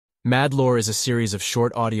MADLORE is a series of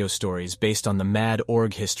short audio stories based on the MAD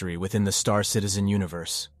org history within the Starcitizen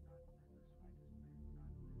universe.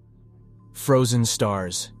 Frozen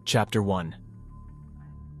Stars, Chapter 1.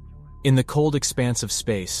 In the cold expanse of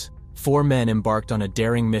space, 4 men embarked on a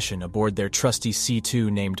daring mission aboard their trusty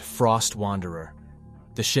C-2 named Frost Wanderer.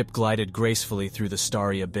 The ship glided gracefully through the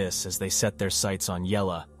starry abyss as they set their sights on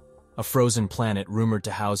Yela, a frozen planet rumored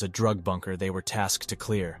to house a drug bunker they were tasked to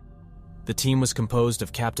clear. The team was composed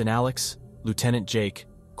of Captain Alex, Lieutenant Jake,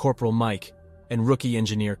 Corporal Mike, and rookie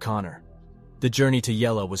engineer Connor. The journey to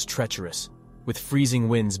Yela was treacherous, with freezing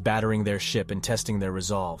winds battering their ship and testing their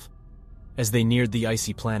resolve. As they neared the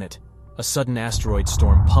icy planet, a sudden asteroid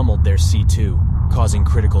storm pummeled their C-2, causing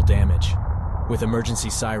critical damage. With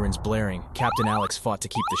emergency sirens blaring, Captain Alex fought to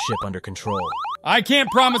keep the ship under control. "I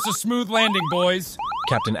can't promise a smooth landing, boys,"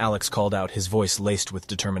 Captain Alex called out, his voice laced with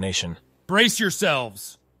determination. "Brace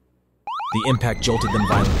yourselves." The impact jolted them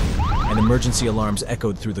violently, and emergency alarms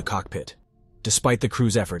echoed through the cockpit. Despite the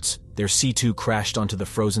crew's efforts, their C-2 crashed onto the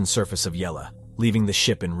frozen surface of Yela, leaving the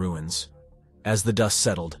ship in ruins. As the dust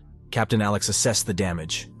settled, Captain Alex assessed the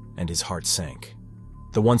damage, and his heart sank.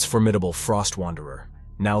 The once formidable Frost Wanderer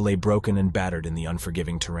now lay broken and battered in the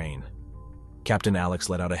unforgiving terrain. Captain Alex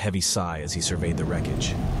let out a heavy sigh as he surveyed the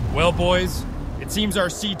wreckage. "Well, boys, it seems our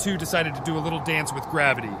C-2 decided to do a little dance with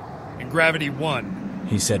gravity, and gravity won,"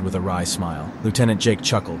 he said with a wry smile. Lieutenant Jake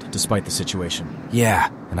chuckled, despite the situation. "Yeah,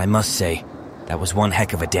 and I must say, that was one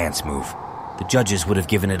heck of a dance move. The judges would have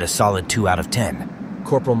given it a solid 2 out of 10.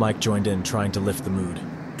 Corporal Mike joined in, trying to lift the mood.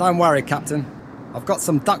 "Don't worry, Captain. I've got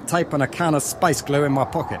some duct tape and a can of space glue in my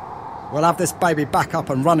pocket. We'll have this baby back up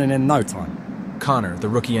and running in no time." Connor, the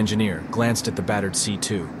rookie engineer, glanced at the battered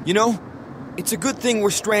C-2. You know, it's a good thing we're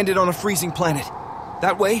stranded on a freezing planet.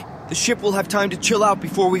 That way, the ship will have time to chill out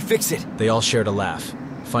before we fix it. They all shared a laugh,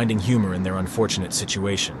 finding humor in their unfortunate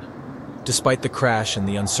situation. Despite the crash and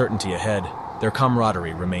the uncertainty ahead, their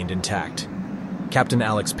camaraderie remained intact. Captain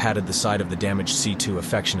Alex patted the side of the damaged C-2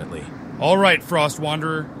 affectionately. "All right, Frost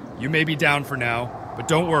Wanderer, you may be down for now, but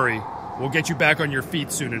don't worry, we'll get you back on your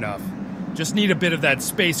feet soon enough. Just need a bit of that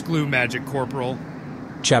space glue magic, Corporal."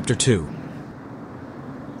 Chapter 2.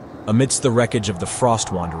 Amidst the wreckage of the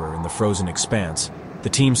Frost Wanderer in the frozen expanse, the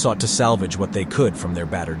team sought to salvage what they could from their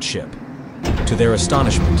battered ship. To their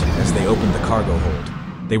astonishment, as they opened the cargo hold,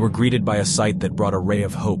 they were greeted by a sight that brought a ray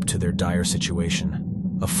of hope to their dire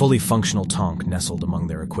situation. A fully functional tonk nestled among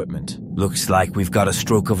their equipment. "Looks like we've got a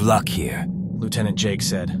stroke of luck here," Lieutenant Jake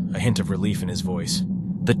said, a hint of relief in his voice.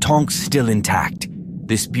 "The tonk's still intact.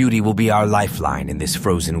 This beauty will be our lifeline in this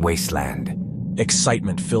frozen wasteland."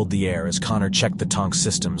 Excitement filled the air as Connor checked the tonk's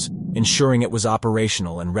systems, ensuring it was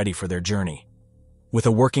operational and ready for their journey. With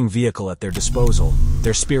a working vehicle at their disposal,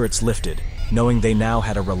 their spirits lifted, knowing they now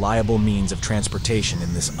had a reliable means of transportation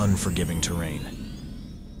in this unforgiving terrain.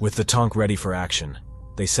 With the tonk ready for action,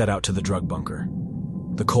 they set out to the drug bunker.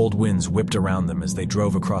 The cold winds whipped around them as they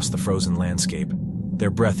drove across the frozen landscape, their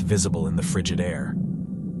breath visible in the frigid air.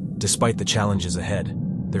 Despite the challenges ahead,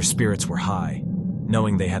 their spirits were high,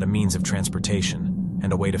 knowing they had a means of transportation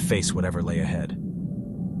and a way to face whatever lay ahead.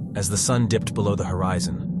 As the sun dipped below the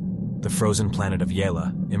horizon, the frozen planet of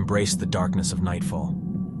Yela embraced the darkness of nightfall.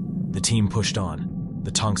 The team pushed on, the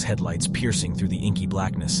tonk's headlights piercing through the inky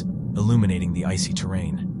blackness, illuminating the icy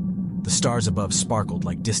terrain. The stars above sparkled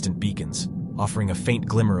like distant beacons, offering a faint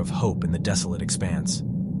glimmer of hope in the desolate expanse.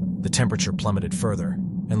 The temperature plummeted further,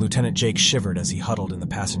 and Lieutenant Jake shivered as he huddled in the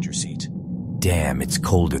passenger seat. "Damn, it's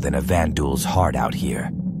colder than a Vandal's heart out here,"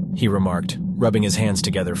 he remarked, rubbing his hands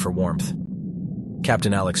together for warmth.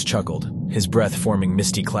 Captain Alex chuckled, his breath forming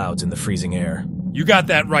misty clouds in the freezing air. "You got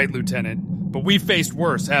that right, Lieutenant, but we've faced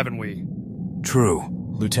worse, haven't we?" "True,"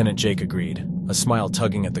 Lieutenant Jake agreed, a smile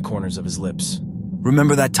tugging at the corners of his lips.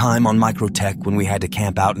 "Remember that time on Microtech when we had to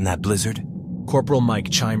camp out in that blizzard?" Corporal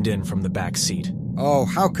Mike chimed in from the back seat. "Oh,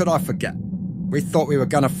 how could I forget? We thought we were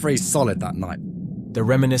going to freeze solid that night." Their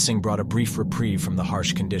reminiscing brought a brief reprieve from the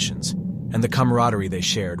harsh conditions, and the camaraderie they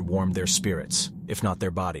shared warmed their spirits, if not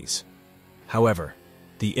their bodies. However,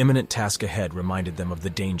 the imminent task ahead reminded them of the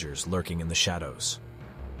dangers lurking in the shadows.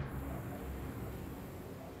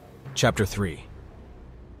 Chapter 3.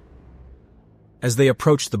 As they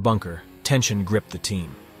approached the bunker, tension gripped the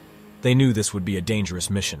team. They knew this would be a dangerous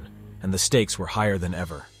mission, and the stakes were higher than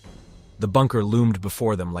ever. The bunker loomed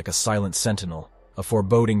before them like a silent sentinel, a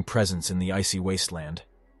foreboding presence in the icy wasteland.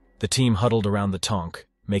 The team huddled around the tonk,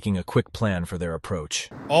 making a quick plan for their approach.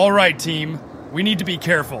 "All right, team. We need to be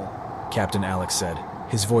careful," Captain Alex said,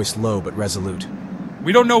 his voice low but resolute.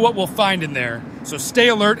 "We don't know what we'll find in there, so stay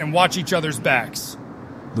alert and watch each other's backs."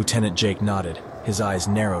 Lieutenant Jake nodded, his eyes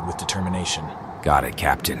narrowed with determination. Got it,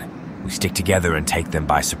 Captain. We stick together and take them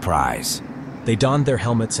by surprise. They donned their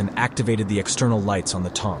helmets and activated the external lights on the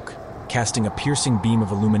tonk, casting a piercing beam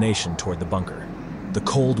of illumination toward the bunker. The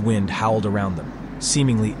cold wind howled around them,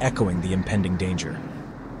 seemingly echoing the impending danger.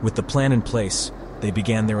 With the plan in place, they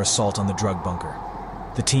began their assault on the drug bunker.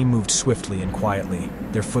 The team moved swiftly and quietly,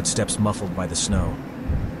 their footsteps muffled by the snow.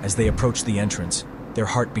 As they approached the entrance, their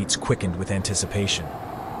heartbeats quickened with anticipation.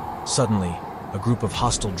 Suddenly, a group of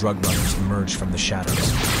hostile drug runners emerged from the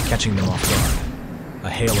shadows, catching them off guard. A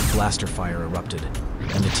hail of blaster fire erupted,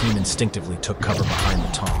 and the team instinctively took cover behind the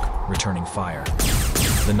tonk, returning fire.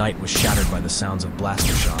 The night was shattered by the sounds of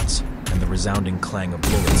blaster shots and the resounding clang of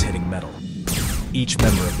bullets hitting metal. Each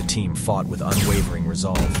member of the team fought with unwavering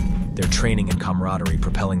resolve, their training and camaraderie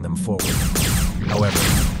propelling them forward. However,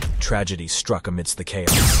 tragedy struck amidst the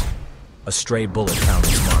chaos. A stray bullet found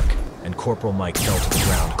its mark, and Corporal Mike fell to the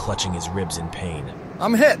ground, clutching his ribs in pain.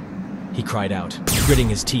 I'm hit! He cried out, gritting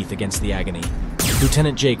his teeth against the agony.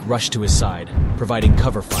 Lieutenant Jake rushed to his side, providing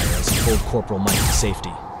cover fire as he pulled Corporal Mike to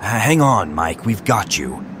safety. Hang on, Mike, we've got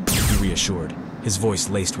you, he reassured, his voice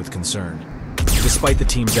laced with concern. Despite the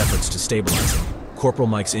team's efforts to stabilize him, Corporal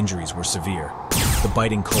Mike's injuries were severe. The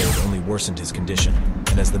biting cold only worsened his condition,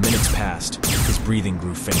 and as the minutes passed, his breathing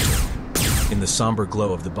grew fainter. In the somber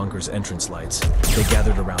glow of the bunker's entrance lights, they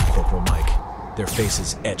gathered around Corporal Mike, their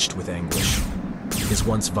faces etched with anguish. His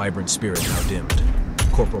once vibrant spirit now dimmed.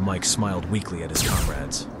 Corporal Mike smiled weakly at his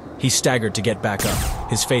comrades. He staggered to get back up,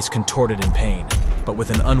 his face contorted in pain, but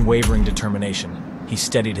with an unwavering determination, he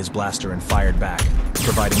steadied his blaster and fired back,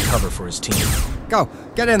 providing cover for his team. Go,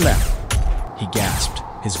 get in there! He gasped,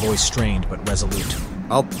 his voice strained but resolute.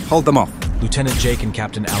 I'll hold them off. Lieutenant Jake and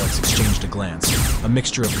Captain Alex exchanged a glance, a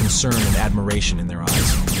mixture of concern and admiration in their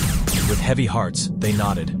eyes. With heavy hearts, they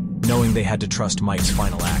nodded, knowing they had to trust Mike's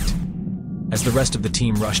final act. As the rest of the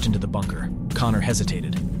team rushed into the bunker, Connor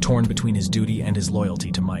hesitated, torn between his duty and his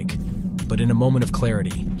loyalty to Mike. But in a moment of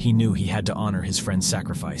clarity, he knew he had to honor his friend's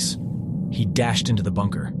sacrifice. He dashed into the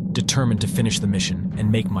bunker, determined to finish the mission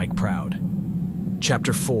and make Mike proud.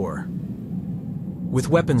 Chapter 4. With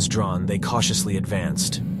weapons drawn, they cautiously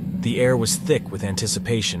advanced. The air was thick with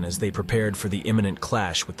anticipation as they prepared for the imminent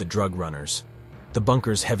clash with the drug runners. The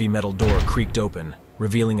bunker's heavy metal door creaked open,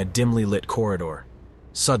 revealing a dimly lit corridor.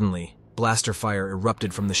 Suddenly, blaster fire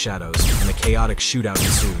erupted from the shadows, and a chaotic shootout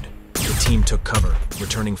ensued. The team took cover,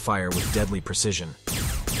 returning fire with deadly precision.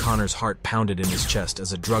 Connor's heart pounded in his chest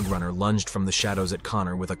as a drug runner lunged from the shadows at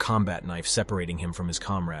Connor with a combat knife separating him from his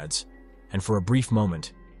comrades. And for a brief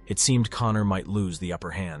moment, it seemed Connor might lose the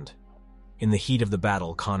upper hand. In the heat of the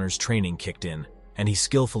battle, Connor's training kicked in, and he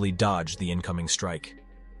skillfully dodged the incoming strike.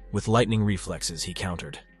 With lightning reflexes, he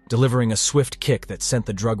countered, delivering a swift kick that sent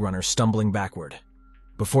the drug runner stumbling backward.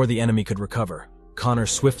 Before the enemy could recover, Connor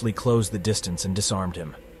swiftly closed the distance and disarmed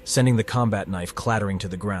him, sending the combat knife clattering to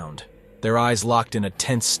the ground. Their eyes locked in a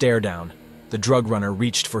tense stare-down. The drug runner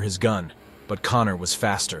reached for his gun, but Connor was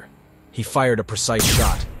faster. He fired a precise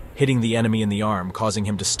shot, hitting the enemy in the arm, causing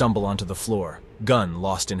him to stumble onto the floor, gun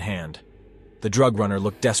lost in hand. The drug runner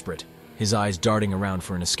looked desperate, his eyes darting around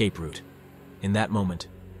for an escape route. In that moment,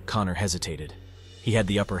 Connor hesitated. He had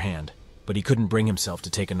the upper hand, but he couldn't bring himself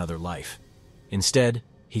to take another life. Instead,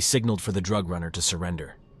 he signaled for the drug runner to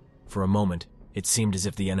surrender. For a moment, it seemed as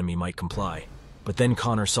if the enemy might comply, but then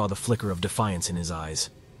Connor saw the flicker of defiance in his eyes.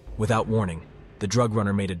 Without warning, the drug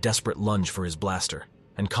runner made a desperate lunge for his blaster,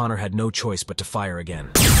 and Connor had no choice but to fire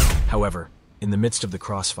again. However, in the midst of the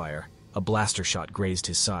crossfire, a blaster shot grazed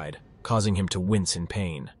his side, causing him to wince in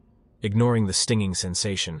pain. Ignoring the stinging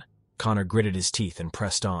sensation, Connor gritted his teeth and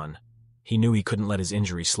pressed on. He knew he couldn't let his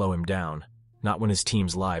injury slow him down, not when his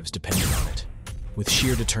team's lives depended on it. With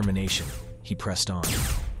sheer determination, he pressed on.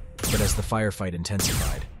 But as the firefight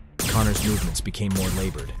intensified, Connor's movements became more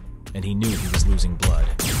labored, and he knew he was losing blood.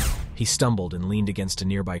 He stumbled and leaned against a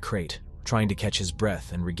nearby crate, trying to catch his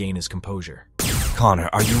breath and regain his composure. Connor,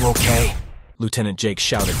 are you okay? Lieutenant Jake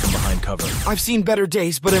shouted from behind cover. I've seen better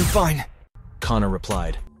days, but I'm fine. Connor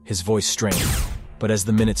replied, his voice strained. But as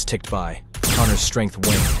the minutes ticked by, Connor's strength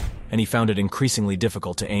waned, and he found it increasingly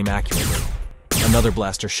difficult to aim accurately. Another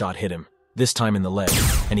blaster shot hit him, this time in the leg,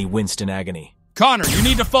 and he winced in agony. Connor, you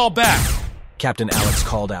need to fall back! Captain Alex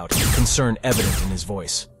called out, concern evident in his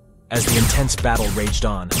voice. As the intense battle raged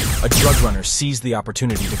on, a drug runner seized the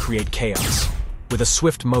opportunity to create chaos. With a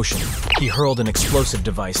swift motion, he hurled an explosive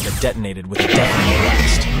device that detonated with a deafening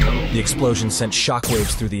blast. The explosion sent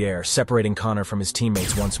shockwaves through the air, separating Connor from his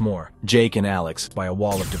teammates once more, Jake and Alex, by a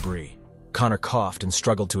wall of debris. Connor coughed and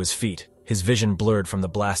struggled to his feet, his vision blurred from the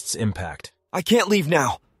blast's impact. I can't leave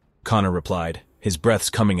now. Connor replied, his breaths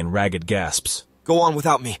coming in ragged gasps. Go on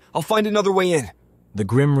without me. I'll find another way in. The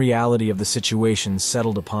grim reality of the situation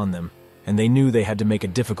settled upon them, and they knew they had to make a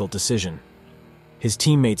difficult decision. His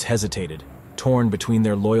teammates hesitated, torn between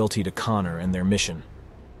their loyalty to Connor and their mission.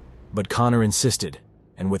 But Connor insisted,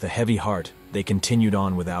 and with a heavy heart, they continued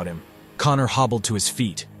on without him. Connor hobbled to his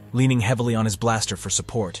feet, leaning heavily on his blaster for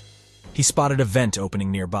support. He spotted a vent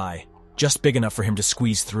opening nearby, just big enough for him to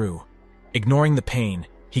squeeze through. Ignoring the pain,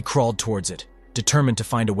 he crawled towards it, determined to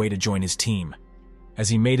find a way to join his team. As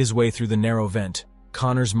he made his way through the narrow vent,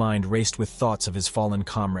 Connor's mind raced with thoughts of his fallen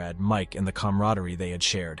comrade, Mike, and the camaraderie they had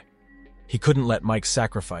shared. He couldn't let Mike's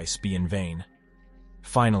sacrifice be in vain.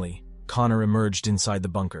 Finally, Connor emerged inside the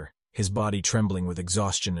bunker, his body trembling with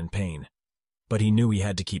exhaustion and pain. But he knew he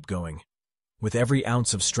had to keep going. With every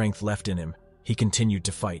ounce of strength left in him, he continued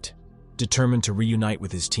to fight, determined to reunite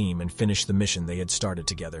with his team and finish the mission they had started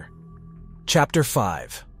together. Chapter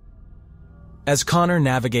 5. As Connor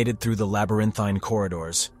navigated through the labyrinthine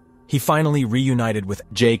corridors, he finally reunited with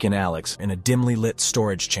Jake and Alex in a dimly lit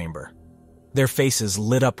storage chamber. Their faces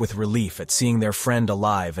lit up with relief at seeing their friend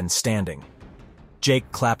alive and standing.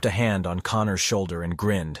 Jake clapped a hand on Connor's shoulder and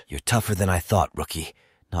grinned. You're tougher than I thought, rookie.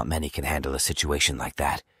 Not many can handle a situation like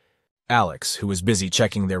that. Alex, who was busy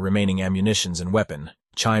checking their remaining ammunitions and weapon,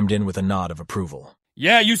 chimed in with a nod of approval.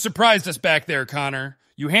 Yeah, you surprised us back there, Connor.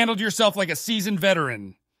 You handled yourself like a seasoned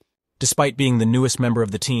veteran. Despite being the newest member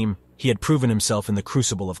of the team, he had proven himself in the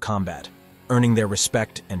crucible of combat, earning their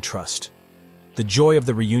respect and trust. The joy of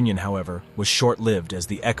the reunion, however, was short-lived as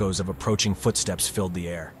the echoes of approaching footsteps filled the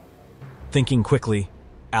air. Thinking quickly,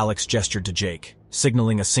 Alex gestured to Jake,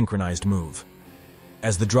 signaling a synchronized move.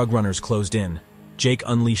 As the drug runners closed in, Jake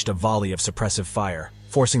unleashed a volley of suppressive fire,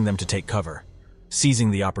 forcing them to take cover.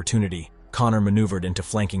 Seizing the opportunity, Connor maneuvered into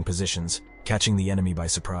flanking positions, catching the enemy by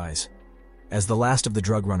surprise. As the last of the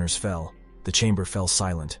drug runners fell, the chamber fell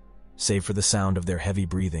silent, save for the sound of their heavy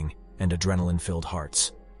breathing and adrenaline-filled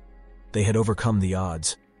hearts. They had overcome the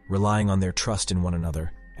odds, relying on their trust in one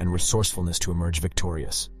another and resourcefulness to emerge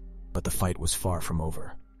victorious. But the fight was far from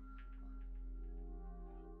over.